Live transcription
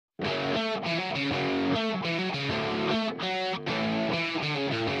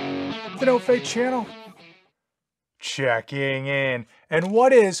The No Fake channel. Checking in. And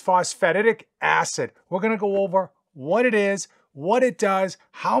what is phosphatidic acid? We're going to go over what it is, what it does,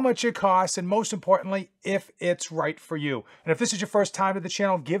 how much it costs, and most importantly, if it's right for you. And if this is your first time to the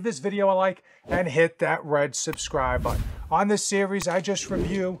channel, give this video a like and hit that red subscribe button. On this series, I just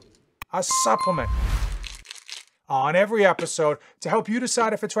review a supplement on every episode to help you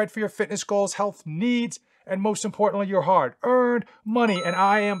decide if it's right for your fitness goals, health needs, and most importantly, your hard-earned money. And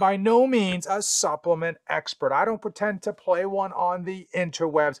I am by no means a supplement expert. I don't pretend to play one on the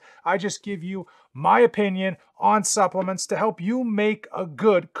interwebs. I just give you my opinion on supplements to help you make a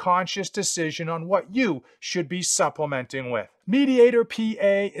good, conscious decision on what you should be supplementing with. Mediator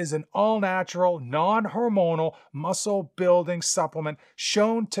PA is an all-natural, non-hormonal, muscle-building supplement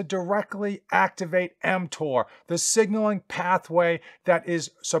shown to directly activate mTOR, the signaling pathway that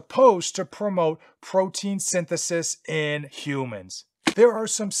is supposed to promote protein synthesis in humans. There are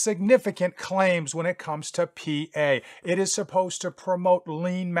some significant claims when it comes to PA. It is supposed to promote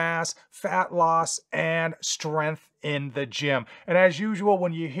lean mass, fat loss, and strength in the gym. And as usual,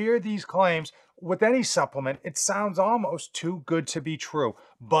 when you hear these claims with any supplement, it sounds almost too good to be true.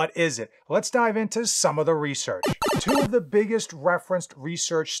 But is it? Let's dive into some of the research. Two of the biggest referenced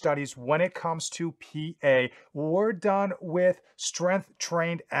research studies when it comes to PA were done with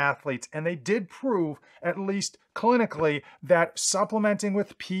strength-trained athletes, and they did prove, at least clinically, that supplementing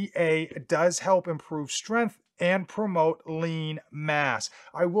with PA does help improve strength and promote lean mass.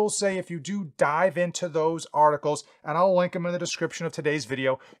 I will say if you do dive into those articles, and I'll link them in the description of today's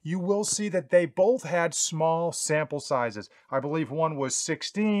video, you will see that they both had small sample sizes. I believe one was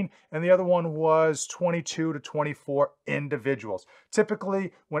 16 and the other one was 22 to 24 individuals.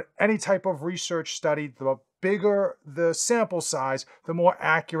 Typically, when any type of research study, the bigger the sample size, the more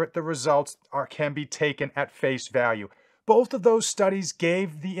accurate the results can be taken at face value. Both of those studies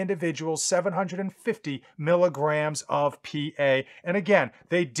gave the individuals 750 milligrams of PA. And again,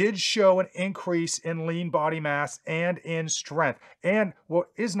 they did show an increase in lean body mass and in strength. And what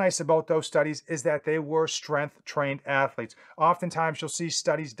is nice about those studies is that they were strength-trained athletes. Oftentimes, you'll see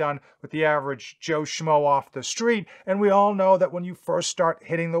studies done with the average Joe Schmo off the street. And we all know that when you first start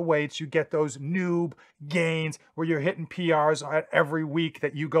hitting the weights, you get those noob gains where you're hitting PRs every week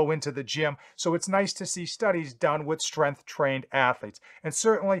that you go into the gym. So it's nice to see studies done with strength-trained athletes. And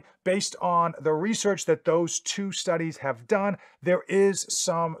certainly, based on the research that those two studies have done, there is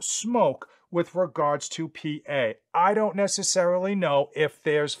some smoke with regards to PA. I don't necessarily know if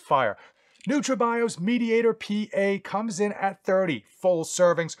there's fire. Nutrabio's Mediator PA comes in at 30 full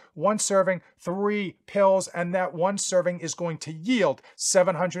servings, one serving, 3 pills, and that one serving is going to yield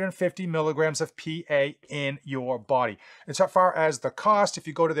 750 milligrams of PA in your body. As far as the cost, if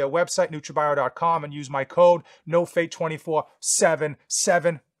you go to their website, nutrabio.com, and use my code,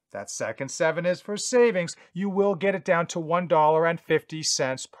 NOFATE2477, that second 7 is for savings, you will get it down to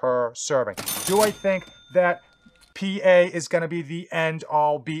 $1.50 per serving. Do I think that PA is going to be the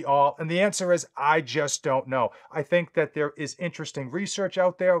end-all, be-all? And the answer is, I just don't know. I think that there is interesting research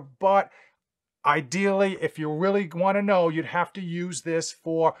out there, but ideally, if you really want to know, you'd have to use this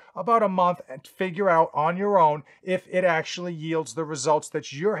for about a month and figure out on your own if it actually yields the results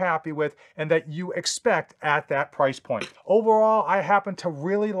that you're happy with and that you expect at that price point. Overall, I happen to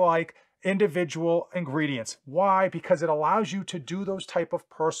really like individual ingredients. Why? Because it allows you to do those type of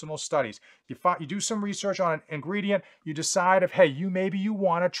personal studies. You do some research on an ingredient, you decide if, hey, maybe you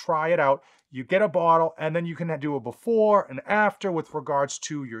want to try it out. You get a bottle, and then you can do a before and after with regards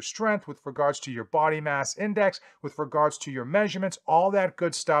to your strength, with regards to your body mass index, with regards to your measurements, all that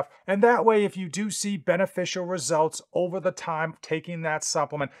good stuff. And that way, if you do see beneficial results over the time taking that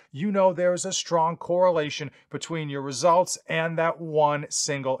supplement, you know there's a strong correlation between your results and that one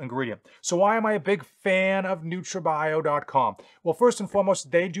single ingredient. So why am I a big fan of Nutrabio.com? Well, first and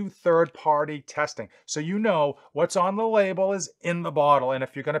foremost, they do third-party testing. So you know what's on the label is in the bottle. And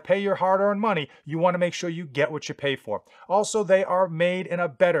if you're going to pay your hard-earned money, you want to make sure you get what you pay for. Also, they are made in a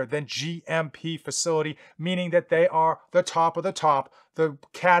better than GMP facility, meaning that they are the top of the top. The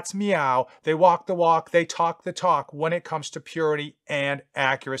cat's meow. They walk the walk. They talk the talk when it comes to purity and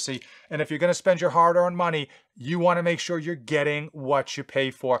accuracy. And if you're going to spend your hard-earned money, you want to make sure you're getting what you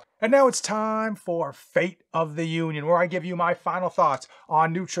pay for. And now it's time for Fate of the Union, where I give you my final thoughts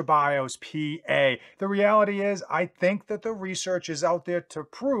on Nutrabio's PA. The reality is, I think that the research is out there to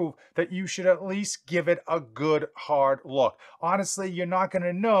prove that you should at least give it a good hard look. Honestly, you're not going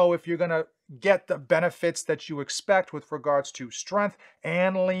to know if you're going to get the benefits that you expect with regards to strength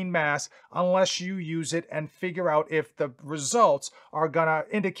and lean mass unless you use it and figure out if the results are gonna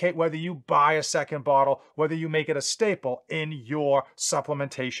indicate whether you buy a second bottle, whether you make it a staple in your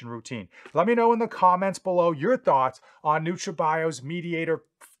supplementation routine. Let me know in the comments below your thoughts on Nutrabio's Mediator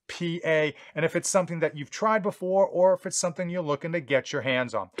PA, and if it's something that you've tried before or if it's something you're looking to get your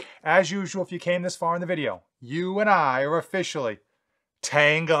hands on. As usual, if you came this far in the video, you and I are officially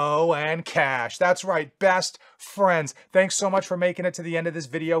Tango and Cash. That's right, best friends. Thanks so much for making it to the end of this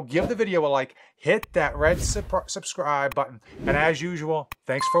video. Give the video a like, hit that red subscribe button, and as usual,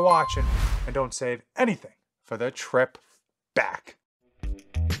 thanks for watching, and don't save anything for the trip back.